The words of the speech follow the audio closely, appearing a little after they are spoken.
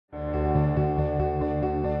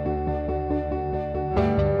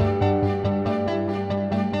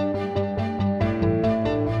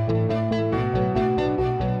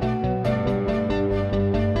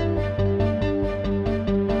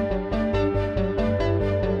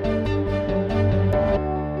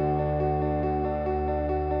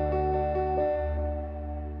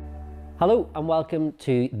Hello and welcome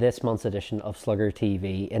to this month's edition of Slugger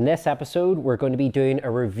TV. In this episode, we're going to be doing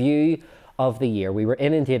a review of the year. We were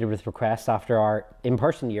inundated with requests after our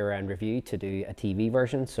in-person year-end review to do a TV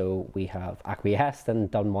version, so we have acquiesced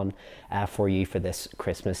and done one for you for this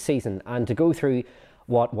Christmas season. And to go through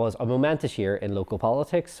what was a momentous year in local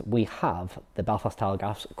politics, we have the Belfast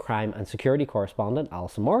Telegraph's crime and security correspondent,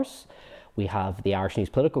 Allison Morris. We have the Irish News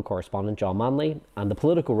political correspondent, John Manley, and the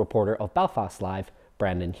political reporter of Belfast Live,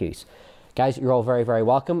 Brendan Hughes. Guys, you're all very, very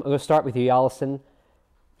welcome. I'm going to start with you, Alison.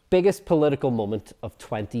 Biggest political moment of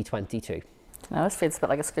 2022? No, it feels a bit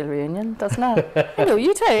like a school reunion, doesn't it? I know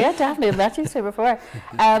you too, yeah, definitely. I've met you two before.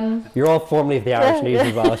 You're all formerly of the Irish News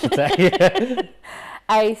as well, I should say.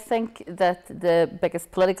 I think that the biggest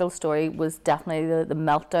political story was definitely the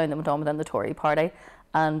meltdown that went on within the Tory party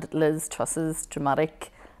and Liz Truss's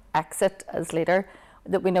dramatic exit as leader.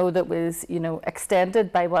 That we know that was,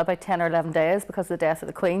 extended by what, about 10 or 11 days because of the death of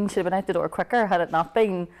the Queen. Should have been out the door quicker had it not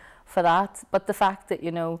been for that. But the fact that,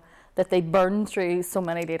 that they burned through so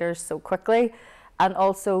many leaders so quickly, and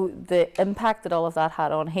also the impact that all of that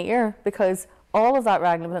had on here, because all of that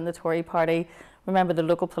wrangling within the Tory party, remember the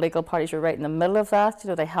local political parties were right in the middle of that.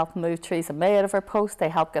 They helped move Theresa May out of her post, they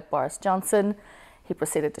helped get Boris Johnson, he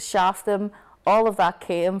proceeded to shaft them. All of that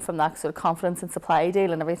came from that sort of confidence and supply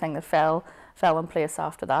deal and everything that fell in place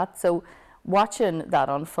after that. So watching that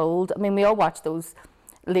unfold, I mean, we all watched those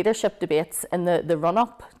leadership debates in the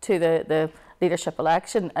run-up to the leadership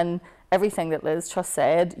election, and everything that Liz Truss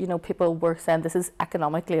said, people were saying this is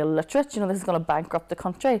economically illiterate, this is going to bankrupt the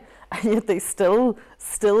country, and yet they still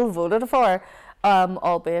voted for her,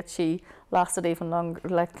 albeit she lasted even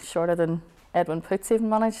longer, shorter than Edwin Poots even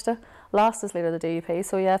managed to last as leader of the DUP.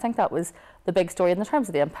 So yeah, I think that was the big story in terms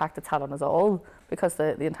of the impact it's had on us all, because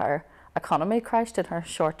the entire economy crashed in her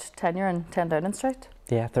short tenure in 10 Downing Street.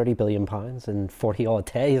 Yeah, £30 billion in 40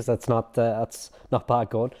 odd days. That's not bad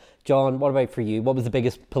going. John, what about for you? What was the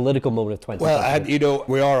biggest political moment of 2020? Well,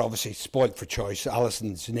 we are obviously spoilt for choice.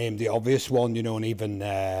 Alison's named the obvious one, and even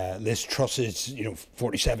Liz Truss's,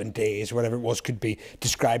 47 days, whatever it was, could be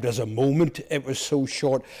described as a moment. It was so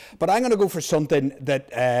short. But I'm going to go for something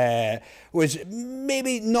that was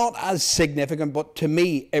maybe not as significant, but to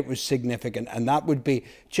me it was significant, and that would be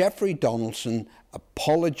Jeffrey Donaldson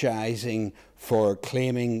apologising for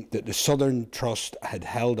claiming that the Southern Trust had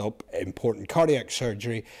held up important cardiac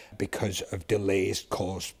surgery because of delays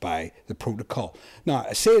caused by the protocol. Now,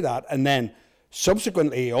 I say that, and then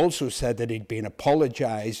subsequently he also said that he'd been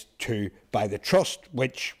apologised to by the Trust,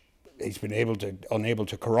 which he's been unable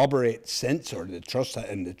to corroborate since, or the Trust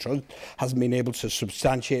hasn't been able to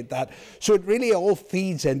substantiate that. So it really all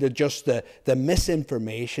feeds into just the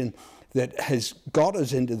misinformation that has got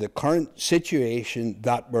us into the current situation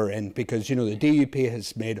that we're in, because the DUP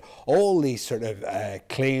has made all these sort of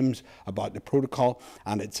claims about the protocol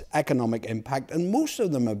and its economic impact, and most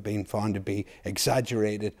of them have been found to be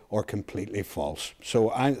exaggerated or completely false.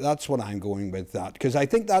 So that's what I'm going with that, because I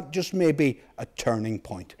think that just may be a turning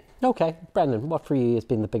point. Okay, Brendan, what for you has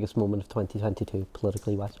been the biggest moment of 2022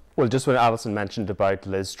 politically wise? Well, just when Alison mentioned about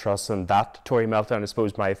Liz Truss and that Tory meltdown, I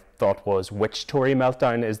suppose my thought was, which Tory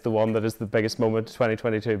meltdown is the one that is the biggest moment of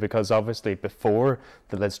 2022? Because obviously before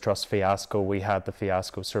the Liz Truss fiasco, we had the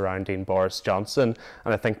fiasco surrounding Boris Johnson.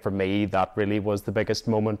 And I think for me, that really was the biggest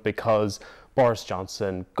moment, because Boris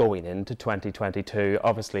Johnson going into 2022,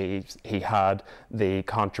 obviously he had the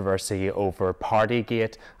controversy over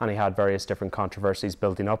Partygate and he had various different controversies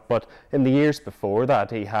building up, but in the years before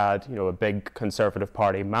that he had a big Conservative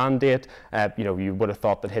Party mandate. You would have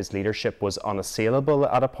thought that his leadership was unassailable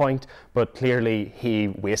at a point, but clearly he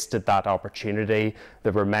wasted that opportunity.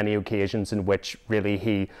 There were many occasions in which really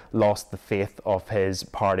he lost the faith of his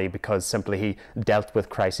party because simply he dealt with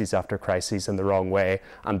crises after crises in the wrong way,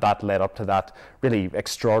 and that led up to that really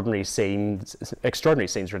extraordinary scenes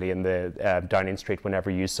really in the Downing Street, whenever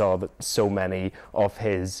you saw that so many of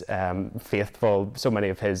his faithful, so many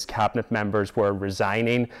of his cabinet members were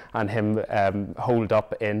resigning, and him holed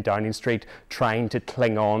up in Downing Street trying to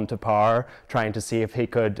cling on to power, trying to see if he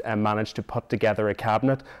could manage to put together a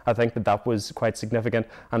cabinet. I think that was quite significant.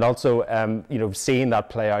 And also seeing that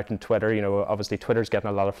play out in Twitter, obviously Twitter's getting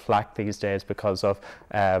a lot of flack these days because of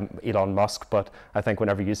Elon Musk, but I think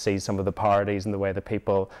whenever you see some of the power parties and the way that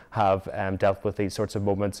people have dealt with these sorts of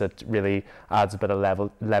moments. It really adds a bit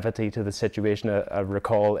of levity to the situation. I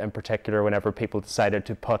recall in particular whenever people decided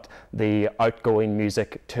to put the outgoing music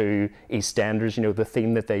to EastEnders, you know, the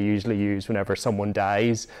theme that they usually use whenever someone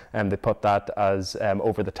dies, and they put that as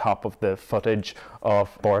over the top of the footage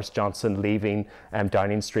of Boris Johnson leaving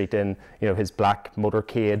Downing Street in, you know, his black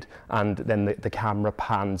motorcade, and then the camera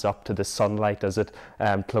pans up to the sunlight as it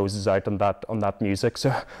closes out on that music. So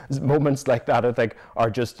moments like that, I think,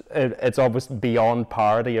 are just, it's almost beyond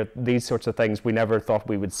parody. These sorts of things we never thought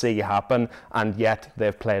we would see happen, and yet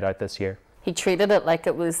they've played out this year. He treated it like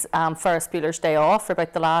it was Ferris Bueller's Day Off for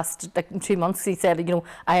about the last 2 months. He said, you know,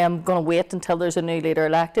 I am going to wait until there's a new leader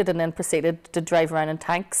elected, and then proceeded to drive around in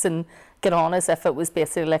tanks and get on as if it was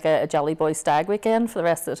basically like a Jolly Boy stag weekend for the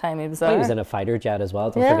rest of the time he was there. He was in a fighter jet as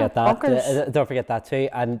well, don't forget that. Don't forget that too.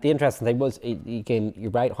 And the interesting thing was, again,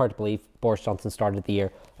 you're right, hard to believe, Boris Johnson started the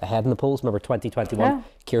year ahead in the polls. Remember 2021,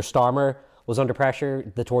 Keir Starmer was under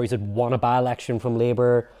pressure. The Tories had won a by-election from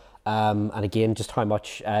Labour. And again, just how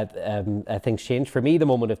much things changed. For me, the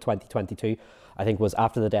moment of 2022, I think, was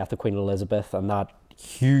after the death of Queen Elizabeth, and that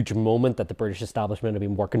huge moment that the British establishment had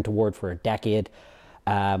been working toward for a decade.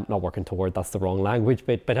 Not working toward, that's the wrong language,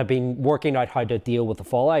 but have been working out how to deal with the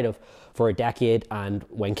fallout of for a decade. And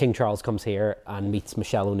when King Charles comes here and meets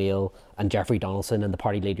Michelle O'Neill and Jeffrey Donaldson and the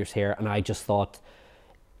party leaders here, and I just thought,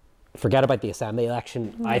 forget about the Assembly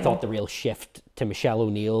election. I thought the real shift to Michelle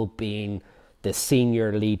O'Neill being the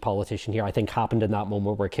senior lead politician here, I think, happened in that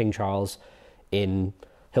moment where King Charles in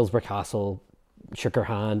Hillsborough Castle shook her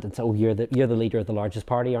hand and said, "Oh, you're the leader of the largest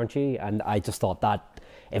party, aren't you?" And I just thought that,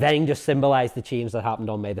 if anything, just symbolised the change that happened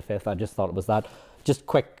on May the 5th. I just thought it was that. Just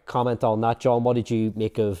quick comment on that, John. What did you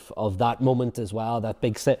make of that moment as well? That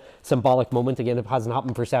big symbolic moment. Again, it hasn't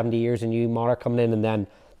happened for 70 years, a new monarch coming in, and then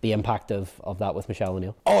the impact of that with Michelle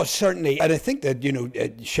O'Neill. Oh, certainly. And I think that, you know,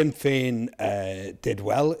 Sinn Féin did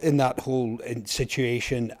well in that whole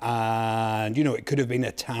situation. And, you know, it could have been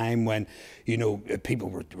a time when, you know, people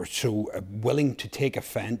were so willing to take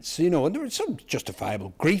offence, you know, and there was some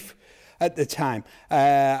justifiable grief at the time.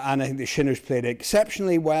 And I think the Shinners played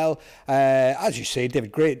exceptionally well. As you say,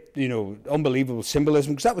 David, great, you know, unbelievable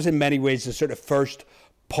symbolism, because that was in many ways the sort of first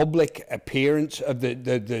public appearance of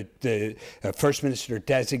the First Minister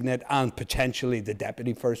designate, and potentially the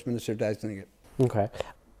Deputy First Minister designate. Okay.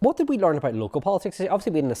 What did we learn about local politics?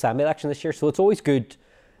 Obviously, we had an Assembly election this year, so it's always good.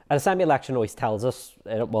 An Assembly election always tells us,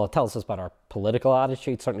 well, it tells us about our political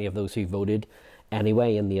attitude, certainly of those who voted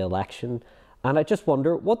anyway in the election. And I just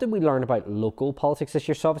wonder, what did we learn about local politics this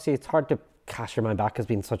year? So obviously, it's hard to cast your mind back. It's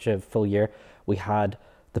been such a full year. We had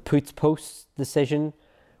the Poots Post decision.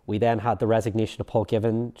 We then had the resignation of Paul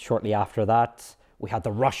Givan shortly after that. We had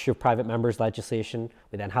the rush of private members legislation.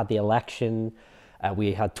 We then had the election.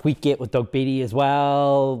 We had Tweetgate with Doug Beattie as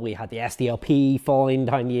well. We had the SDLP falling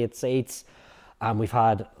down the 8 seats. We've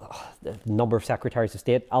had a number of secretaries of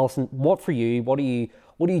state. Alison, what for you? What are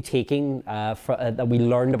you taking that we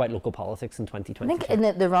learned about local politics in 2020? I think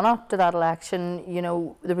in the run-up to that election, you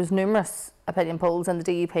know, there was numerous opinion polls, and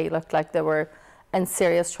the DUP looked like they were in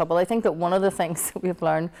serious trouble. I think that one of the things that we've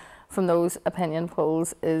learned from those opinion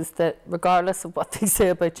polls is that regardless of what they say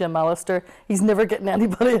about Jim Allister, he's never getting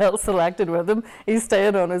anybody else elected with him. He's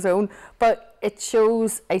staying on his own. But it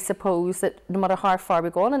shows, I suppose, that no matter how far we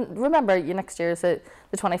go on, and remember, next year is the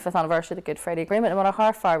 25th anniversary of the Good Friday Agreement, no matter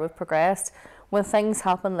how far we've progressed, when things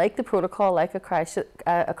happen like the protocol, like a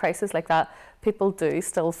crisis like that, people do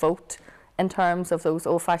still vote in terms of those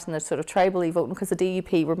old-fashioned sort of tribally voting, because the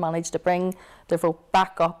DUP were managed to bring their vote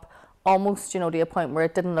back up almost, to a point where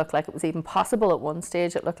it didn't look like it was even possible at one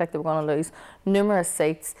stage. It looked like they were going to lose numerous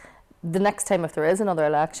seats. The next time, if there is another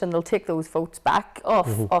election, they'll take those votes back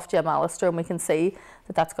off Jim Allister, and we can see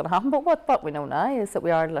that that's going to happen. But what we know now is that we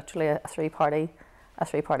are literally a three-party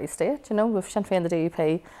state. With Sinn Féin, the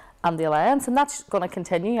DUP, and the Alliance, and that's going to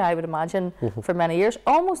continue, I would imagine, for many years,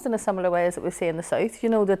 almost in a similar way as that we see in the South.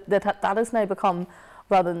 That has now become,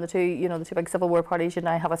 rather than the two big Civil War parties, you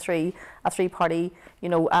now have a three-party,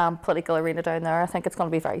 political arena down there. I think it's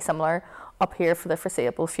going to be very similar up here for the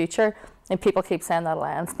foreseeable future. And people keep saying that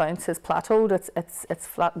Alliance bounce has plateaued, it's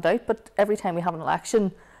flattened out, but every time we have an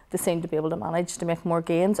election, they seem to be able to manage to make more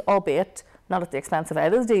gains, albeit not at the expense of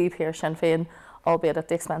either the DUP or Sinn Féin, albeit at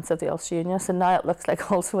the expense of the Ulster Unionists, and now it looks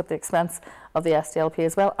like also at the expense of the SDLP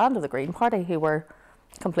as well, and of the Green Party, who were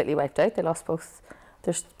completely wiped out. They lost both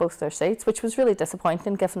their seats, which was really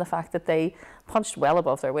disappointing given the fact that they punched well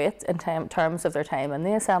above their weight in terms of their time in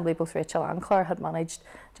the Assembly. Both Rachel and Claire had managed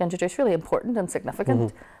to introduce really important and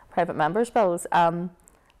significant private members' bills.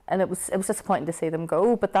 and it was disappointing to see them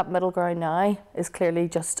go. But that middle ground now is clearly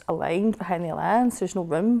just aligned behind the alliance. There's no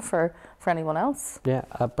room for anyone else. Yeah,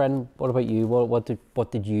 Brendan, what about you?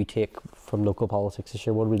 What did you take from local politics this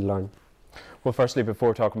year? What did we learn? Well, firstly,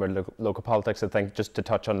 before talking about local politics, I think just to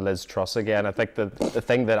touch on Liz Truss again, I think that the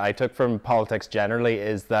thing that I took from politics generally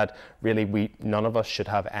is that really none of us should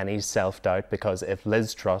have any self-doubt, because if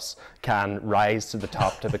Liz Truss can rise to the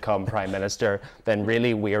top to become Prime Minister, then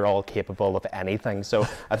really we're all capable of anything. So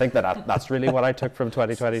I think that's really what I took from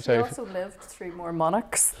 2022. She also lived through more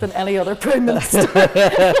monarchs than any other Prime Minister.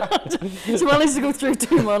 She managed to go through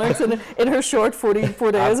 2 monarchs in her short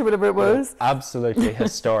 44 days or whatever it was. Absolutely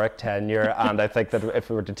historic tenure. And I think that if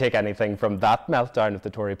we were to take anything from that meltdown of the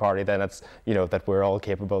Tory party, then it's, that we're all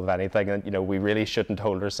capable of anything, and we really shouldn't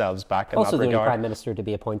hold ourselves back in also that regard. Also, the only Prime Minister to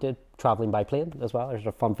be appointed travelling by plane as well. There's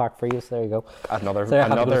a fun fact for you. So there you go. Another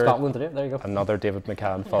Scotland to do it. There you go. Another David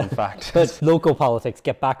McCann fun fact. But local politics,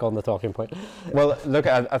 get back on the talking point. Well, look,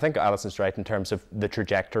 I think Alison's right in terms of the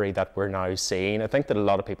trajectory that we're now seeing. I think that a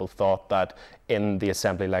lot of people thought that in the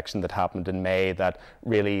Assembly election that happened in May, that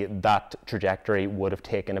really that trajectory would have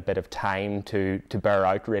taken a bit of time to bear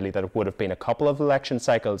out, really, that it would have been a couple of election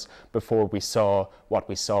cycles before we saw what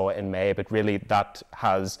we saw in May. But really that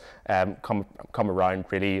has come around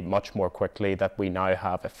really much more quickly, that we now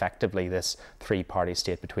have effectively this 3-party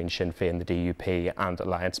state between Sinn Féin, the DUP and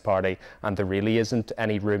Alliance Party, and there really isn't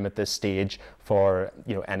any room at this stage for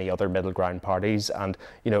any other middle ground parties. And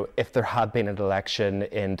if there had been an election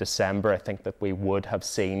in December, I think that we would have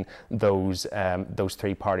seen those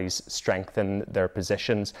 3 parties strengthen their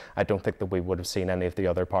positions. I don't think that we would have seen any of the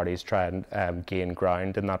other parties try and gain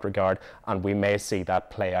ground in that regard, and we may see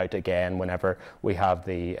that play out again whenever we have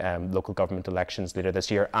the local government elections later this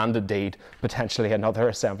year, and indeed potentially another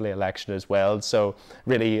Assembly election as well. So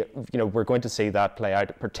really, we're going to see that play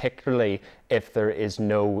out, particularly if there is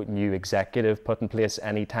no new executive put in place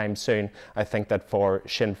anytime soon. I think that for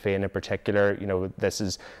Sinn Féin in particular, this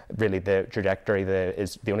is really the trajectory, the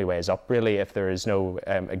only way is up, really. If there is no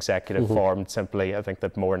executive formed, simply I think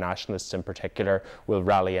that more nationalists in particular will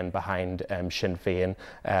rally in behind Sinn Féin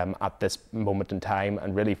at this moment in time.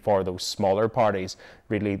 And really for those smaller parties,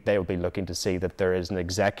 really they will be looking to see that there is an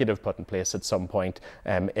executive put in place at some point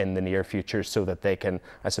in the near future, so that they can,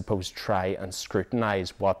 I suppose, try and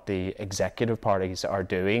scrutinise what the executive parties are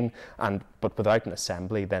doing. But without an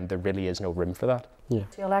assembly, then there really is no room for that. Yeah.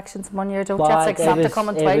 2 elections in 1 year, don't you? It's like Santa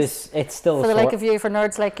coming twice. It's still for the like of you, for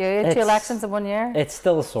nerds like you. 2 elections in 1 year. It's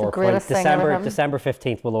still a sore point. December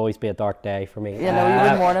 15th will always be a dark day for me. You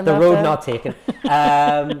were mourning the that road day. not taken.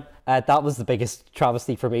 That was the biggest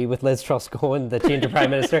travesty for me, with Liz Truss going, the change of Prime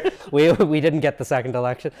Minister. We didn't get the second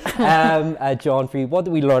election. John, for you, what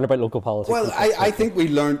did we learn about local politics? Well, I think we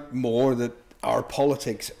learned more that our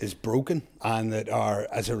politics is broken, and that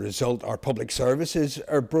as a result, our public services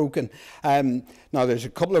are broken. Now, there's a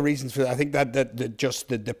couple of reasons for that. I think that just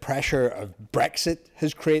the pressure of Brexit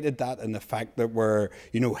has created that, and the fact that we're,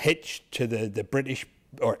 hitched to the British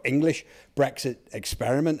or English Brexit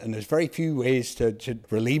experiment, and there's very few ways to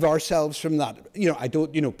relieve ourselves from that. I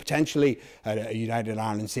don't, potentially a United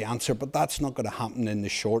Ireland's the answer, but that's not going to happen in the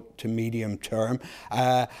short to medium term.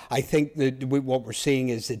 I think that what we're seeing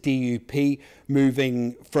is the DUP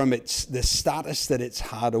moving from the status that it's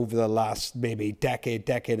had over the last maybe decade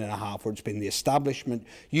and a half, where it's been the establishment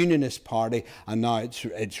unionist party, and now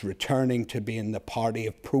it's returning to being the party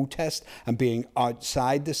of protest and being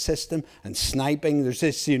outside the system and sniping. There's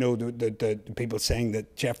this, the people saying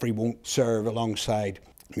that Jeffrey won't serve alongside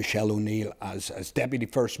Michelle O'Neill as Deputy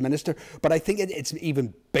First Minister. But I think it's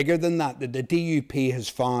even bigger than that. The DUP has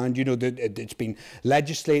found, that it's been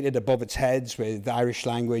legislated above its heads with Irish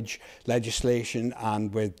language legislation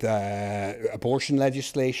and with abortion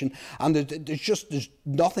legislation. And there's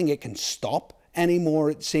nothing it can stop anymore,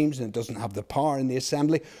 it seems, and it doesn't have the power in the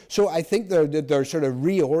Assembly. So I think they're sort of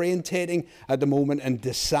reorientating at the moment and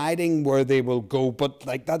deciding where they will go. But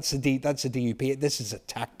that's a DUP. This is a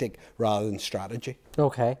tactic rather than strategy.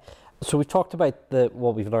 Okay. So we've talked about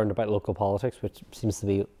what we've learned about local politics, which seems to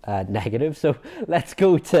be negative. So let's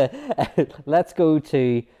go to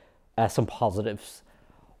some positives.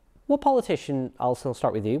 What politician, Alison, I'll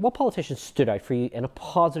start with you. What politician stood out for you in a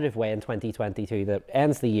positive way in 2022 that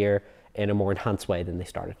ends the year in a more enhanced way than they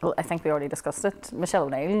started? Well, I think we already discussed it. Michelle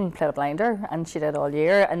O'Neill played a blinder, and she did all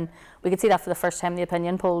year, and we could see that for the first time the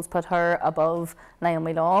opinion polls put her above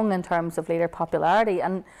Naomi Long in terms of leader popularity.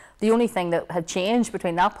 And the only thing that had changed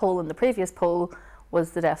between that poll and the previous poll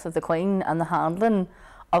was the death of the Queen and the handling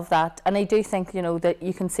of that. And I do think, you know, that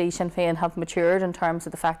you can see Sinn Féin have matured in terms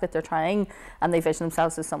of the fact that they're trying, and they vision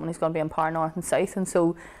themselves as someone who's going to be in power north and south. And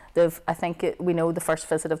so I think we know the first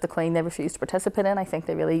visit of the Queen they refused to participate in. I think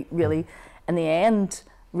they really, in the end,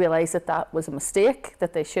 realised that that was a mistake,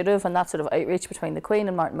 that they should have, and that sort of outreach between the Queen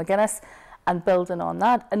and Martin McGuinness, and building on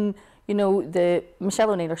that. And you know,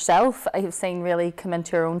 Michelle O'Neill herself, I have seen really come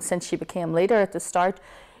into her own since she became leader. At the start,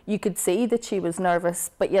 you could see that she was nervous,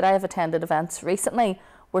 but yet I have attended events recently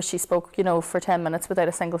where she spoke, you know, for 10 minutes without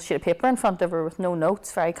a single sheet of paper in front of her, with no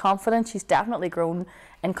notes, very confident. She's definitely grown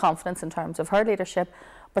in confidence in terms of her leadership.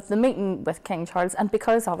 But the meeting with King Charles, and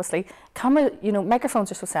because obviously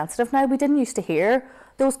microphones are so sensitive now, we didn't used to hear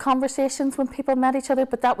those conversations when people met each other,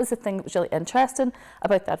 but that was the thing that was really interesting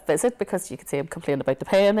about that visit, because you could see him complain about the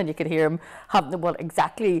pen, and you could hear him having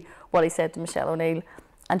exactly what he said to Michelle O'Neill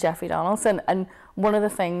and Jeffrey Donaldson. And one of the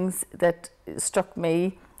things that struck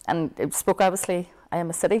me, and it spoke, obviously, I am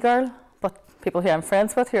a city girl, but people who I'm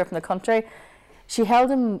friends with who are from the country, she held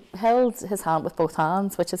his hand with both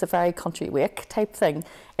hands, which is a very country wake type thing.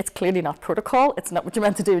 It's clearly not protocol. It's not what you're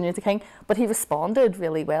meant to do when you're the king. But he responded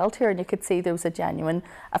really well to her, and you could see there was a genuine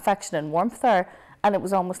affection and warmth there. And it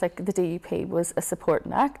was almost like the DUP was a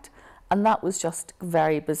supporting act, and that was just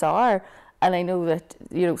very bizarre. And I know that,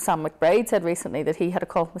 you know, Sam McBride said recently that he had a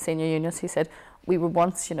call from the senior unions. He said, we were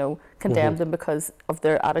once, you know, condemned them because of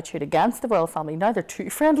their attitude against the royal family. Now they're too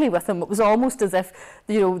friendly with them. It was almost as if,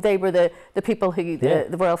 you know, they were the people who the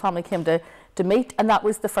royal family came to meet. And that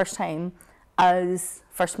was the first time as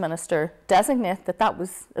First Minister designate that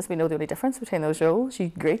was, as we know, the only difference between those roles.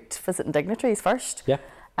 You greet visiting dignitaries first. Yeah.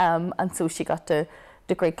 And so she got to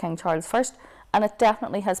greet King Charles first. And it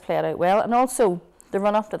definitely has played out well. And also, the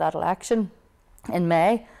run-up to that election in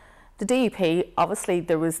May, the DUP, obviously,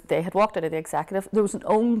 they had walked out of the executive. There was an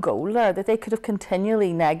own goal there that they could have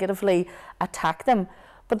continually negatively attacked them.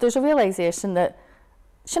 But there's a realisation that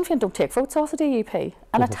Sinn Féin don't take votes off the DUP,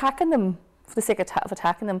 and attacking them for the sake of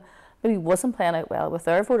attacking them maybe wasn't playing out well with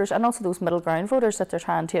their voters, and also those middle ground voters that they're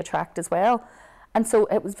trying to attract as well. And so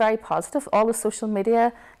it was very positive. All the social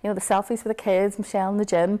media, you know, the selfies with the kids, Michelle in the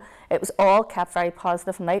gym, it was all kept very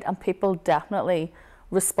positive night, and people definitely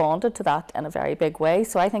responded to that in a very big way.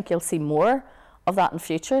 So I think you'll see more of that in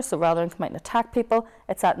future. So rather than come out and attack people,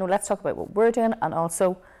 it's that, no, let's talk about what we're doing, and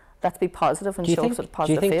also let's be positive and show sort of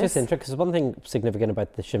positive face. Do you think, just interesting, because one thing significant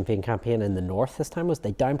about the Sinn Féin campaign in the north this time was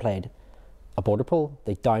they downplayed a border poll.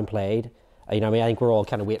 They downplayed, you know, I mean, I think we're all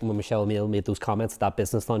kind of waiting when Michelle O'Neill made those comments at that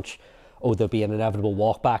business lunch. Oh, there'll be an inevitable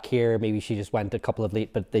walk back here. Maybe she just went a couple of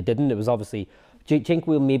late, but they didn't. It was obviously. Do you think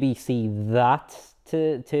we'll maybe see that?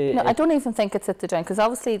 No, I don't even think it's at the down, because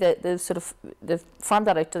obviously they've farmed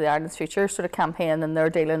that out to the Ireland's Future sort of campaign, and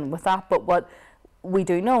they're dealing with that. But what we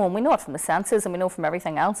do know, and we know it from the census, and we know from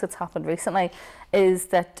everything else that's happened recently, is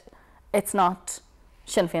that it's not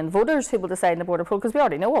Sinn Féin voters who will decide in the border poll, because we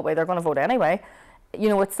already know what way they're going to vote anyway. You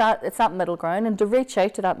know, it's that middle ground, and to reach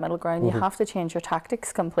out to that middle ground, you have to change your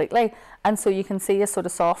tactics completely. And so you can see a sort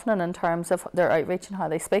of softening in terms of their outreach and how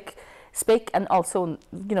they speak, and also,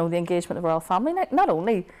 you know, the engagement of the royal family. Not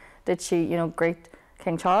only did she, you know, greet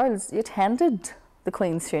King Charles, he attended the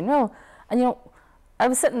Queen's funeral. And, you know, I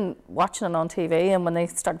was sitting watching it on TV, and when they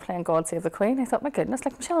started playing God Save the Queen, I thought, my goodness,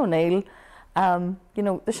 like Michelle O'Neill, you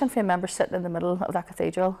know, the Sinn Féin members sitting in the middle of that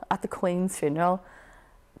cathedral at the Queen's funeral.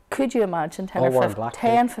 Could you imagine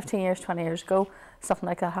 10, 15 years, 20 years ago, something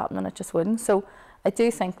like that happening? It just wouldn't. So I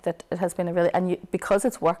do think that it has been a really, and because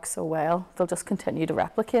it's worked so well, they'll just continue to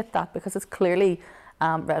replicate that, because it's clearly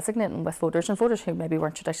resonating with voters, and voters who maybe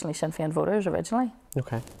weren't traditionally Sinn Féin voters originally.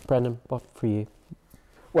 Okay. Brendan, what for you?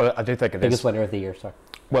 Well, I do think it is. Biggest winner of the year, sorry.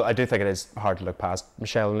 Well, I do think it is hard to look past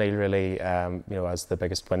Michelle O'Neill, really, you know, as the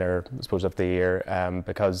biggest winner, I suppose, of the year,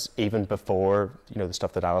 because even before, you know, the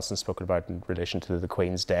stuff that Alison spoke about in relation to the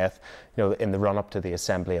Queen's death, you know, in the run-up to the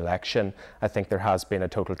Assembly election, I think there has been a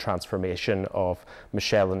total transformation of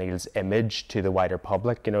Michelle O'Neill's image to the wider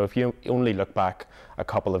public. You know, if you only look back a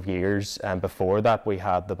couple of years before that, we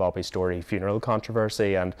had the Bobby Storey funeral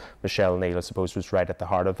controversy, and Michelle O'Neill, I suppose, was right at the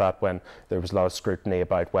heart of that, when there was a lot of scrutiny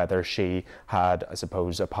about whether she had, I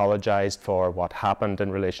suppose, apologised for what happened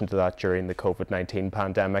in relation to that during the COVID-19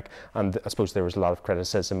 pandemic, and I suppose there was a lot of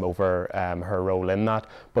criticism over her role in that.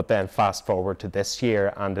 But then fast forward to this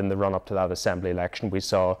year, and in the run-up to that Assembly election, we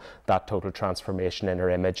saw that total transformation in her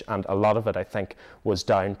image, and a lot of it, I think, was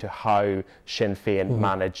down to how Sinn Féin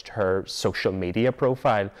managed her social media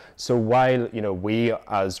profile. So while, you know, we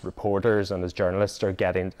as reporters and as journalists are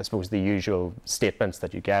getting, I suppose, the usual statements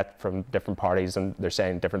that you get from different parties, and they're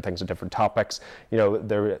saying different things on different topics, you know,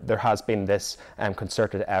 there has been this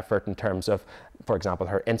concerted effort in terms of for example,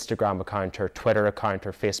 her Instagram account, her Twitter account,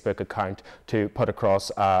 her Facebook account, to put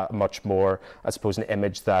across a much more, I suppose, an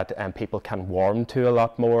image that people can warm to a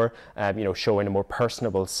lot more, you know, showing a more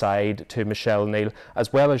personable side to Michelle Neal,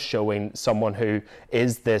 as well as showing someone who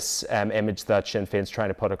is this image that Sinn Féin's trying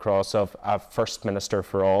to put across of a First Minister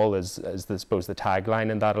for all, is I suppose the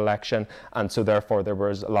tagline in that election. And so therefore there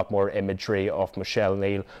was a lot more imagery of Michelle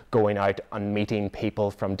Neal going out and meeting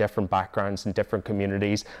people from different backgrounds and different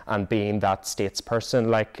communities and being that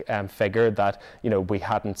statesperson-like figure that, you know, we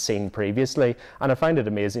hadn't seen previously. And I find it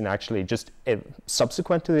amazing, actually, just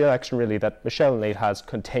subsequent to the election, really, that Michelle Neal has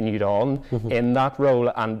continued on in that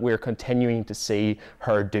role, and we're continuing to see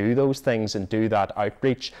her do those things and do that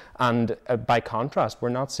outreach. And by contrast, we're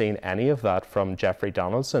not seeing any of that from Jeffrey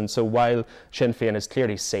Donaldson. So while Sinn Féin has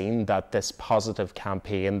clearly seen that this positive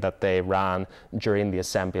campaign that they ran during the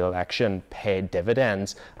Assembly election paid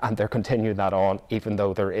dividends, and they're continuing that on, even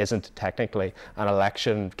though there isn't technically an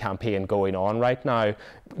election campaign going on right now,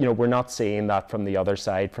 you know, we're not seeing that from the other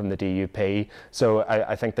side, from the DUP. So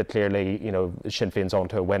I think that clearly, you know, Sinn Féin's on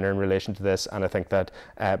to a winner in relation to this, and I think that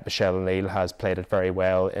Michelle Neal has played it very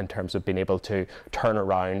well in terms of being able to turn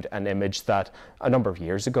around an image that a number of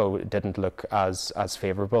years ago didn't look as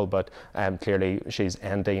favourable, but clearly she's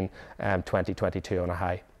ending 2022 on a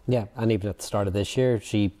high. Yeah, and even at the start of this year,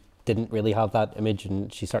 she didn't really have that image,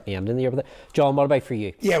 and she certainly ended the year with it. John, what about for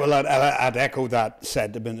you? Yeah, well, I'd echo that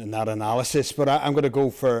sentiment and that analysis, but I'm going to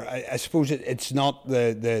go for, I suppose it's not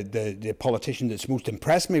the politician that's most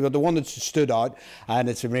impressed me, but the one that's stood out, and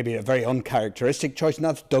it's maybe a very uncharacteristic choice, and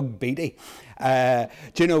that's Doug Beattie.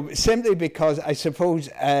 You know, simply because I suppose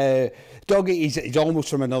Doug, he's almost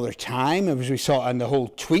from another time, as we saw in the whole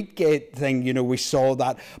Tweetgate thing, you know, we saw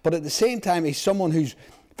that, but at the same time, he's someone who's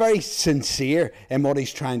very sincere in what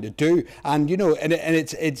he's trying to do, and you know, and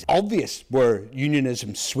it's obvious where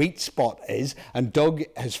unionism's sweet spot is, and Doug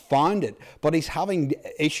has found it, but he's having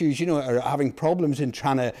issues, you know, or having problems in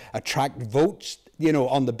trying to attract votes, you know,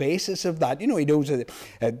 on the basis of that. You know, he knows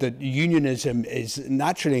that unionism is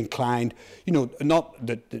naturally inclined, you know, not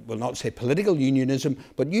that will not say political unionism,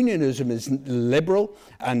 but unionism is liberal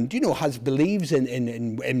and, you know, believes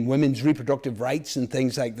in women's reproductive rights and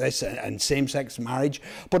things like this, and same-sex marriage,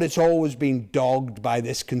 but it's always been dogged by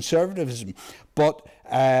this conservatism. But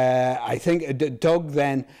I think Doug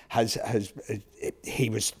then he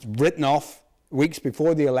was written off weeks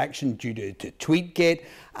before the election due to Tweetgate,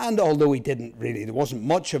 and although he didn't really, there wasn't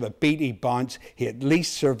much of a Beattie bounce, he at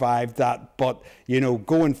least survived that. But, you know,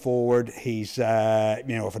 going forward, he's, you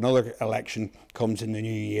know, if another election comes in the new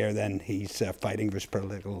year, then he's fighting for his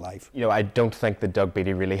political life. You know, I don't think that Doug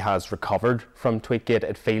Beattie really has recovered from Tweetgate.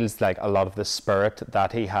 It feels like a lot of the spirit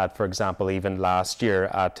that he had, for example, even last year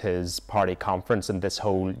at his party conference, and this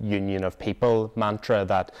whole union of people mantra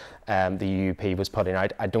that the UUP was putting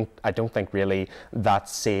out, I don't think really that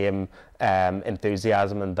same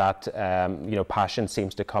enthusiasm and that you know, passion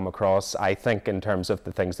seems to come across, I think, in terms of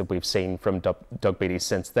the things that we've seen from Doug Beattie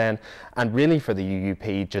since then. And really for the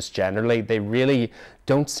UUP just generally, they really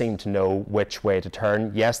don't seem to know which way to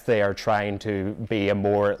turn. Yes, they are trying to be a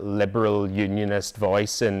more liberal unionist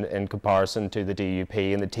voice in comparison to the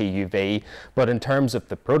DUP and the TUV, but in terms of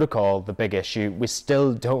the protocol, the big issue, we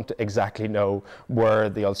still don't exactly know where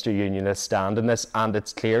the Ulster Unionists stand in this, and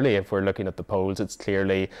it's clearly, if we're looking at the polls, it's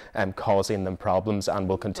clearly causing them problems and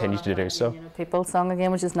will continue to do so. People song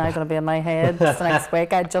again, which is now going to be in my head the next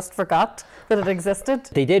week. I just forgot that it existed.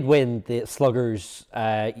 They did win the Sluggers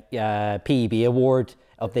PEB award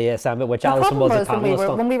of the Assembly, which Allison was a panelist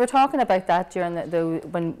on. When we were talking about that during in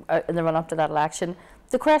the run up to that election,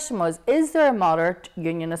 the question was, is there a moderate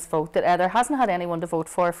unionist vote that either hasn't had anyone to vote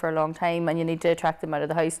for a long time and you need to attract them out of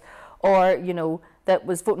the house, or, you know, that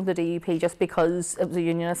was voting for the DUP just because it was a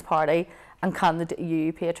unionist party, and can the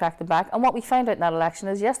UUP attract them back? And what we found out in that election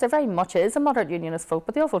is, yes, there very much is a moderate unionist vote,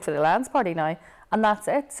 but they all vote for the Alliance Party now, and that's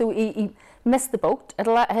it. So he missed the boat. The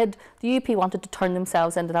UUP wanted to turn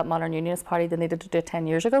themselves into that modern unionist party. They needed to do it 10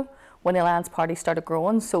 years ago when the Alliance Party started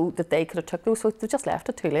growing, so that they could have took those. So they just left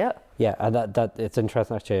it too late. Yeah, and that it's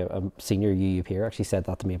interesting, actually. A senior UUPer actually said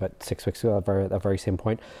that to me about 6 weeks ago, that very same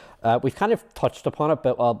point. We've kind of touched upon it,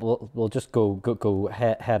 but we'll just go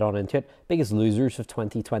head on into it. Biggest losers of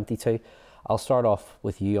 2022. I'll start off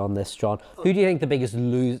with you on this, John. Who do you think the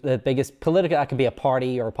biggest political, that could be a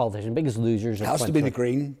party or a politician, biggest losers? It has to be the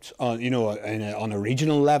Greens, you know, on a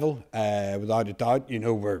regional level, without a doubt. You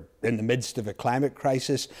know, we're in the midst of a climate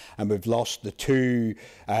crisis, and we've lost the two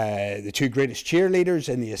greatest cheerleaders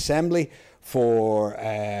in the Assembly for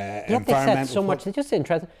environmental. They set so much. It's just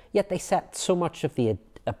interesting. Yet they set so much of the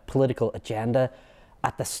political agenda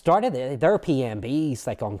at the start of their PMBs,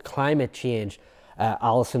 like on climate change,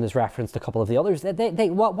 Allison has referenced a couple of the others.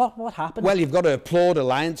 What happened? Well, you've got to applaud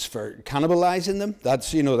Alliance for cannibalising them.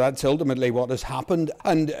 That's that's ultimately what has happened.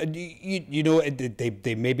 And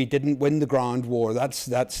they maybe didn't win the ground war. That's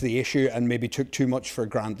the issue, and maybe took too much for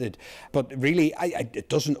granted. But really, it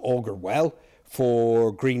doesn't augur well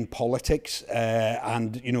for green politics.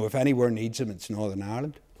 And if anywhere needs them, it's Northern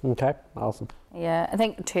Ireland. Okay, Alison. Yeah, I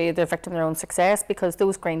think too they're victim of their own success, because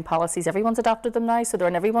those green policies, everyone's adopted them now, so they're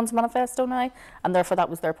in everyone's manifesto now, and therefore that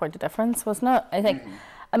was their point of difference, wasn't it? I think.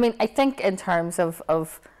 I think in terms of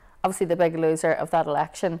obviously the big loser of that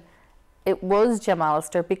election, it was Jim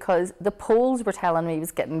Allister, because the polls were telling me he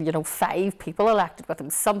was getting 5 people elected with him.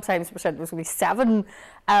 Sometimes it was going to be 7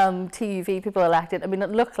 TUV people elected. I mean, it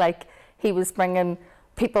looked like he was bringing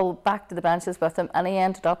people back to the benches with him, and he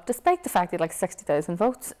ended up, despite the fact he had like 60,000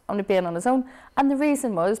 votes, only being on his own. And the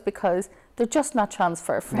reason was because they're just not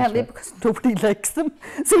transfer friendly, because nobody likes them.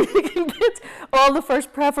 So you can get all the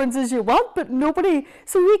first preferences you want, but nobody.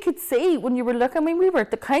 So we could see when you were looking, we were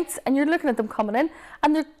at the counts, and you're looking at them coming in,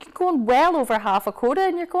 and they're going well over half a quota,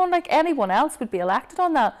 and you're going like anyone else would be elected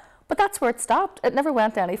on that. But that's where it stopped. It never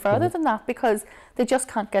went any further than that, because they just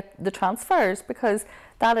can't get the transfers, because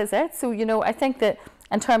that is it. So, I think that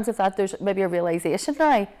in terms of that, there's maybe a realisation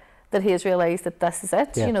now that he has realised that this is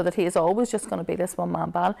it, that he is always just going to be this one-man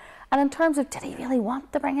band. And in terms of, did he really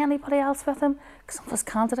want to bring anybody else with him? Because some of his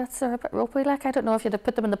candidates are a bit ropey. Like, I don't know if you'd have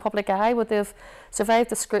put them in the public eye, would they have survived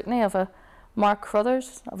the scrutiny of a Mark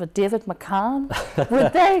Crothers, of a David McCann?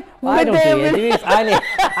 Would they? I don't see it.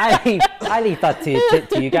 I leave that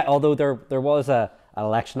to you guys. Although there was an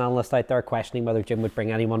election analyst out there questioning whether Jim would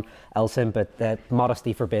bring anyone else in, but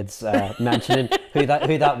modesty forbids mentioning who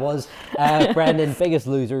that was. Brendan, biggest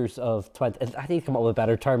losers of 20. I need to come up with a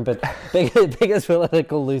better term, but biggest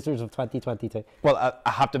political losers of 2022. Well, I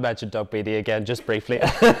have to mention Doug Beattie again, just briefly.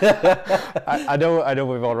 I know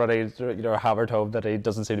we've already hammered home that he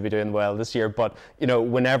doesn't seem to be doing well this year, but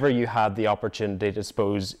whenever you had the opportunity, to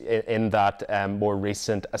suppose in that more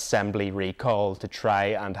recent Assembly recall, to try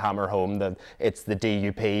and hammer home that it's the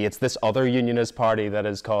DUP, it's this other unionist party that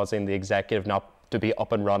is causing the executive not to be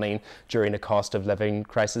up and running during a cost of living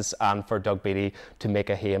crisis, and for Doug Beattie to make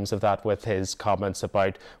a hames of that with his comments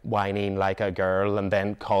about whining like a girl, and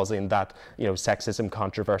then causing that sexism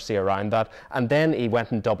controversy around that. And then he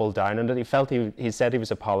went and doubled down on it. He felt he said he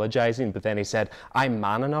was apologising, but then he said, I'm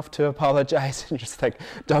man enough to apologise. And you just think,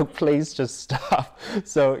 Doug, please just stop.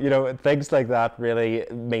 So things like that really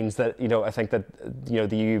means that I think that the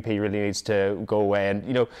UUP really needs to go away.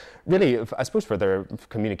 And really, I suppose for their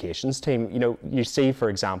communications team, you see, for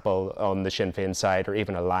example, on the Sinn Féin side, or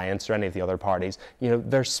even Alliance or any of the other parties,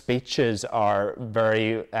 their speeches are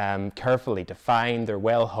very carefully defined. They're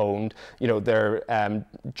well honed. They're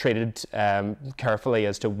treated carefully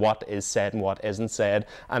as to what is said and what isn't said.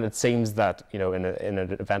 And it seems that in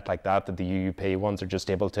an event like that, the UUP ones are just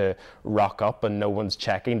able to rock up and no one's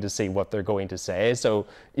checking to see what they're going to say. So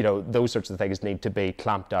those sorts of things need to be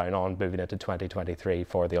clamped down on moving into 2023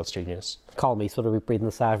 for the Ulster Unionists. Call me sort of breathing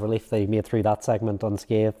a sigh of relief they made through that segment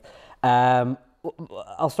unscathed.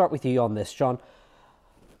 I'll start with you on this, John.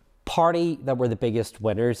 Party that were the biggest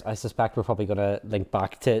winners, I suspect we're probably going to link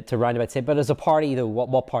back to roundabout say, but as a party though,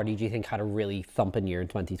 what party do you think had a really thumping year in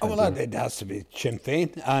 2020? Well, it has to be Sinn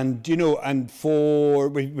Féin, and and for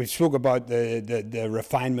we spoke about the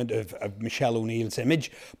refinement of Michelle O'Neill's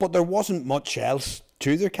image, but there wasn't much else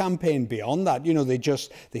to their campaign beyond that.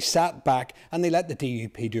 They sat back and they let the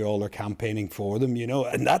DUP do all their campaigning for them,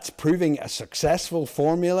 and that's proving a successful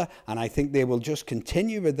formula, and I think they will just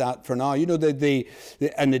continue with that for now. And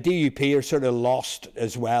the DUP are sort of lost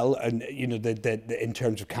as well, and in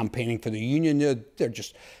terms of campaigning for the union, they're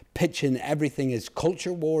just pitching everything as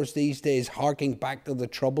culture wars these days, harking back to the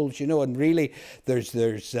Troubles, and really there's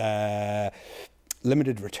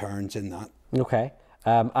limited returns in that. Okay.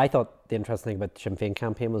 I thought the interesting thing about the Sinn Féin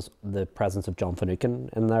campaign was the presence of John Finucane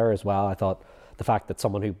in there as well. I thought the fact that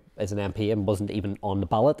someone who is an MP and wasn't even on the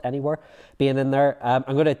ballot anywhere being in there. I'm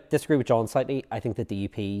going to disagree with John slightly. I think the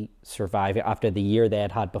DUP survived after the year they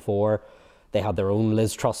had before. They had their own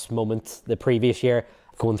Liz Truss moment the previous year,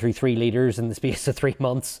 going through 3 leaders in the space of 3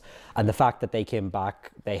 months. And the fact that they came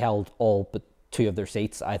back, they held all but 2 of their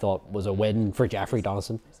seats, I thought was a win for Jeffrey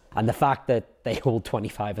Donaldson. And the fact that they hold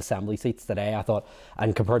 25 assembly seats today, I thought,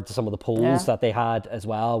 and compared to some of the polls that they had as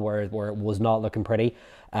well, where it was not looking pretty.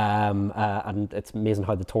 And it's amazing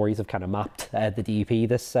how the Tories have kind of mapped the DUP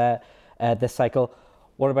this cycle.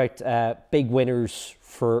 What about big winners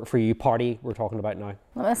for you? Party we're talking about now.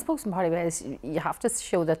 Well, I suppose in party ways you have to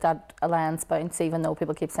show that alliance bounce, even though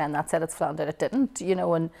people keep saying that's it, it's floundered, it didn't, you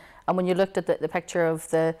know. And when you looked at the picture of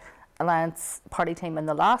the alliance party team in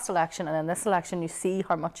the last election and in this election, you see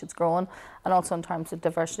how much it's grown, and also in terms of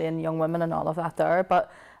diversity in young women and all of that there.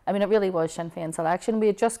 But I mean, it really was Sinn Féin's election. We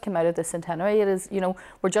had just come out of the centenary. It is, you know,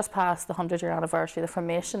 we're just past the 100-year anniversary of the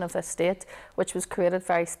formation of this state, which was created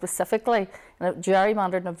very specifically, and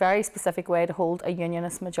gerrymandered in a very specific way to hold a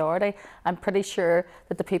unionist majority. I'm pretty sure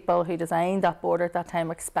that the people who designed that border at that time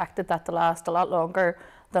expected that to last a lot longer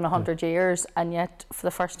than 100 years, and yet for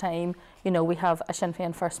the first time, you know, we have a Sinn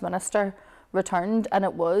Féin First Minister returned, and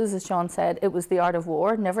it was, as John said, it was the art of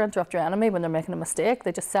war. Never interrupt your enemy when they're making a mistake.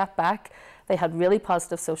 They just sat back. They had really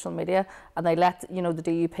positive social media, and they let, you know, the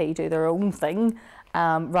DUP do their own thing,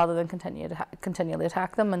 rather than continually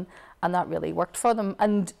attack them, and that really worked for them.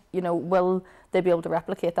 And, you know, will they be able to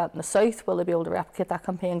replicate that in the south? Will they be able to replicate that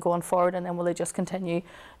campaign going forward, and then will they just continue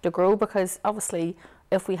to grow? Because obviously,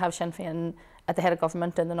 if we have Sinn Féin at the head of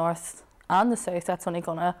government in the north and the south, that's only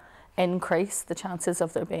going to increase the chances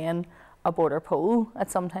of there being a border poll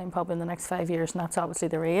at some time, probably in the next 5 years, and that's obviously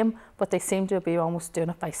their aim. But they seem to be almost doing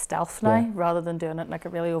it by stealth now, rather than doing it in like a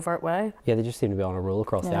really overt way. Yeah, they just seem to be on a roll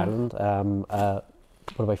across the island. What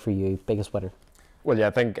about for you? Biggest winner? Well, yeah,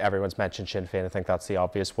 I think everyone's mentioned Sinn Féin. I think that's the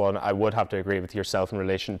obvious one. I would have to agree with yourself in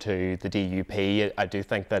relation to the DUP. I do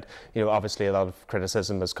think that, you know, obviously a lot of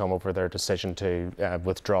criticism has come over their decision to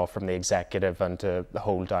withdraw from the executive and to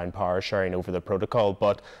hold down power sharing over the protocol.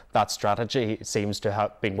 But that strategy seems to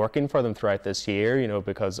have been working for them throughout this year, you know,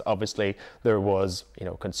 because obviously there was, you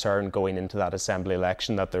know, concern going into that assembly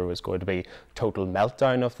election that there was going to be total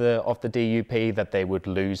meltdown of the DUP, that they would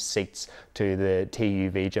lose seats to the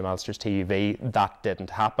TUV, Jim Allister's TUV. That didn't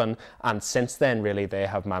happen, and since then really they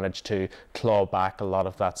have managed to claw back a lot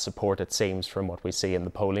of that support, it seems, from what we see in the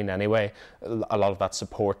polling anyway, a lot of that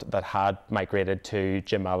support that had migrated to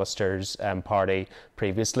Jim Allister's party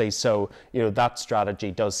previously. So, you know, that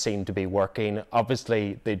strategy does seem to be working.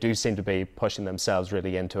 Obviously they do seem to be pushing themselves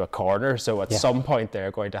really into a corner, so at some point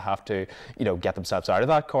they're going to have to, you know, get themselves out of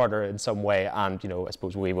that corner in some way. And, you know, I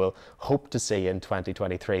suppose we will hope to see in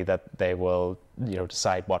 2023 that they will, you know,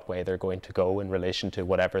 decide what way they're going to go in relation to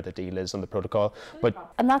whatever the deal is on the protocol.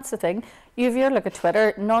 And that's the thing. If you look at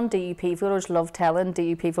Twitter, non-DUP voters love telling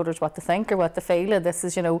DUP voters what to think or what to feel, and this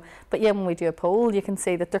is, you know, but yeah, when we do a poll, you can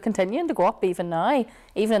see that they're continuing to go up even now,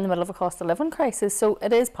 even in the middle of a cost of living crisis. So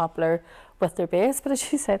it is popular with their base. But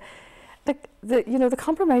as you said, the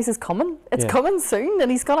compromise is coming. It's coming soon, and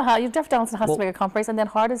he's going to have, Jeff Donaldson has to make a compromise, and then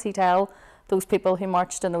how does he tell those people who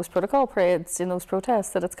marched in those protocol parades, in those protests,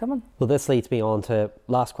 that it's coming? Well, this leads me on to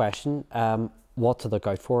last question. What to look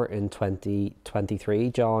out for in 2023?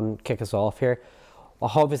 John, kick us off here.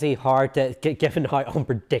 Well, obviously hard to, given how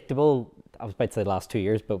unpredictable, I was about to say the last 2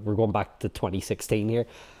 years, but we're going back to 2016 here.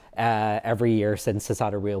 Every year since has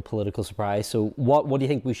had a real political surprise. So what do you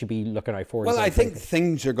think we should be looking out for? Well, I think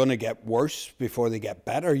things are going to get worse before they get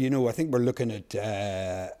better. You know, I think we're looking at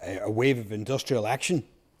a wave of industrial action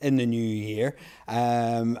in the new year.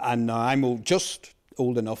 And I'm just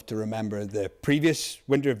old enough to remember the previous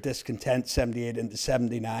winter of discontent, 78 into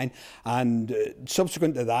 79. And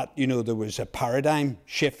subsequent to that, you know, there was a paradigm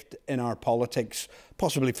shift in our politics,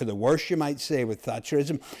 possibly for the worse, you might say, with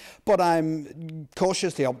Thatcherism. But I'm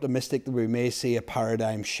cautiously optimistic that we may see a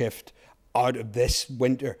paradigm shift out of this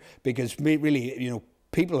winter, because really, you know,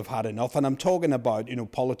 people have had enough. And I'm talking about, you know,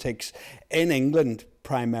 politics in England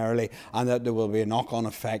primarily, and that there will be a knock-on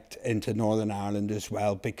effect into Northern Ireland as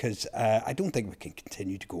well, because I don't think we can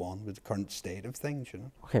continue to go on with the current state of things, you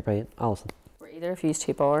know. Okay, brilliant. Alison. Were either of you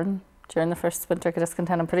two born during the first winter of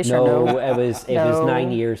discontent? I'm pretty sure no. It was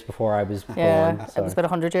 9 years before I was born. Yeah, it was about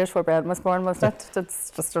 100 years before Brendan was born, wasn't it? That's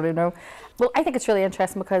just don't know. Well, I think it's really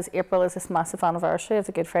interesting because April is this massive anniversary of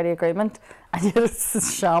the Good Friday Agreement, and yet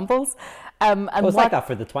it's shambles. And it was like that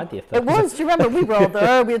for the 20th. It was. Do you remember? We were all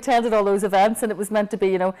there. We attended all those events, and it was meant to be,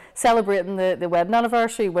 you know, celebrating the wedding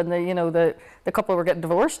anniversary when the couple were getting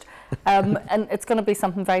divorced. And it's going to be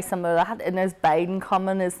something very similar to that. And is Biden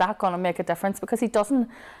coming? Is that going to make a difference? Because he doesn't.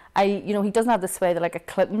 He doesn't have the sway that like a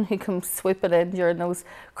Clinton who can swoop it in during those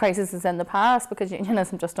crises in the past, because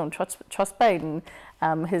unionism just don't trust Biden.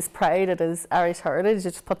 His pride at his Irish heritage,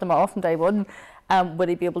 just put them off from day one. Would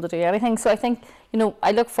he be able to do anything? So I think, you know,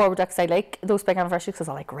 I look forward to, because I like those big anniversaries, because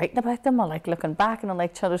I like writing about them, I like looking back, and I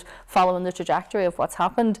like following the trajectory of what's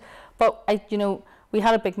happened. But we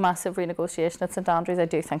had a big, massive renegotiation at St Andrews. I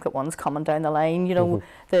do think that one's coming down the line. You know,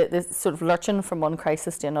 the sort of lurching from one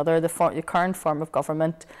crisis to another, the current form of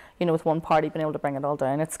government, you know, with one party being able to bring it all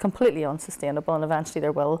down, it's completely unsustainable, and eventually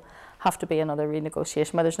there will have to be another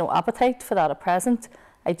renegotiation. But there's no appetite for that at present.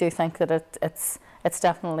 I do think that it's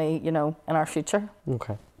definitely, you know, in our future.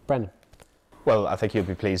 Okay. Brendan. Well, I think you'll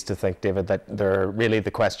be pleased to think, David, that really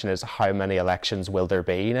the question is how many elections will there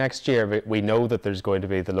be next year? We know that there's going to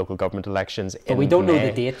be the local government elections in May. But we don't know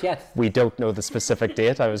the date yet. We don't know the specific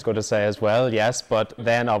date, I was going to say as well, yes. But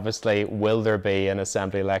then obviously, will there be an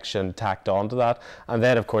assembly election tacked on to that? And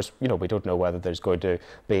then, of course, you know, we don't know whether there's going to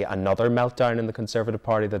be another meltdown in the Conservative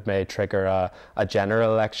Party that may trigger a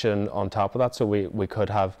general election on top of that. So we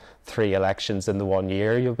could have 3 elections in the 1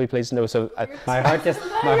 year, you'll be pleased to know. So my heart just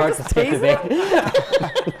skipped a bit.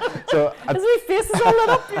 So as my face is all lit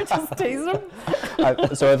up, you're just teasing.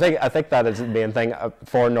 So I think that is the main thing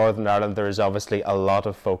for Northern Ireland. There is obviously a lot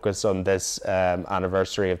of focus on this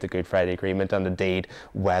anniversary of the Good Friday Agreement, and indeed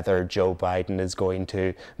whether Joe Biden is going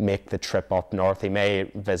to make the trip up north. He may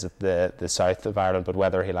visit the south of Ireland, but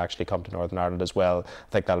whether he'll actually come to Northern Ireland as well,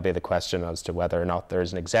 I think that'll be the question as to whether or not there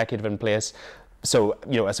is an executive in place. So,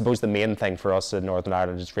 you know, I suppose the main thing for us in Northern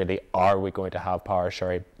Ireland is really, are we going to have Power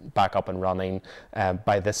Sherry back up and running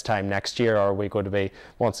by this time next year? Or are we going to be,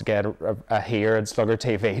 once again, here at Slugger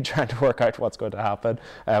TV trying to work out what's going to happen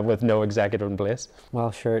with no executive in place? Well,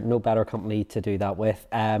 sure, no better company to do that with.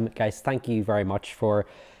 Guys, thank you very much for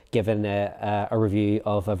giving a review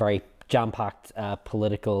of a very jam-packed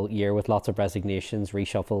political year with lots of resignations,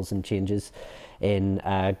 reshuffles and changes in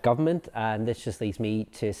government. And this just leaves me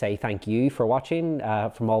to say thank you for watching.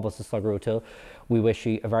 From all of us at Slugger O'Toole, we wish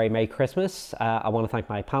you a very Merry Christmas. I want to thank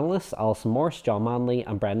my panellists, Allison Morris, John Manley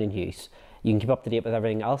and Brendan Hughes. You can keep up to date with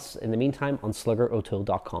everything else in the meantime on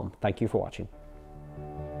sluggerotoole.com. Thank you for watching.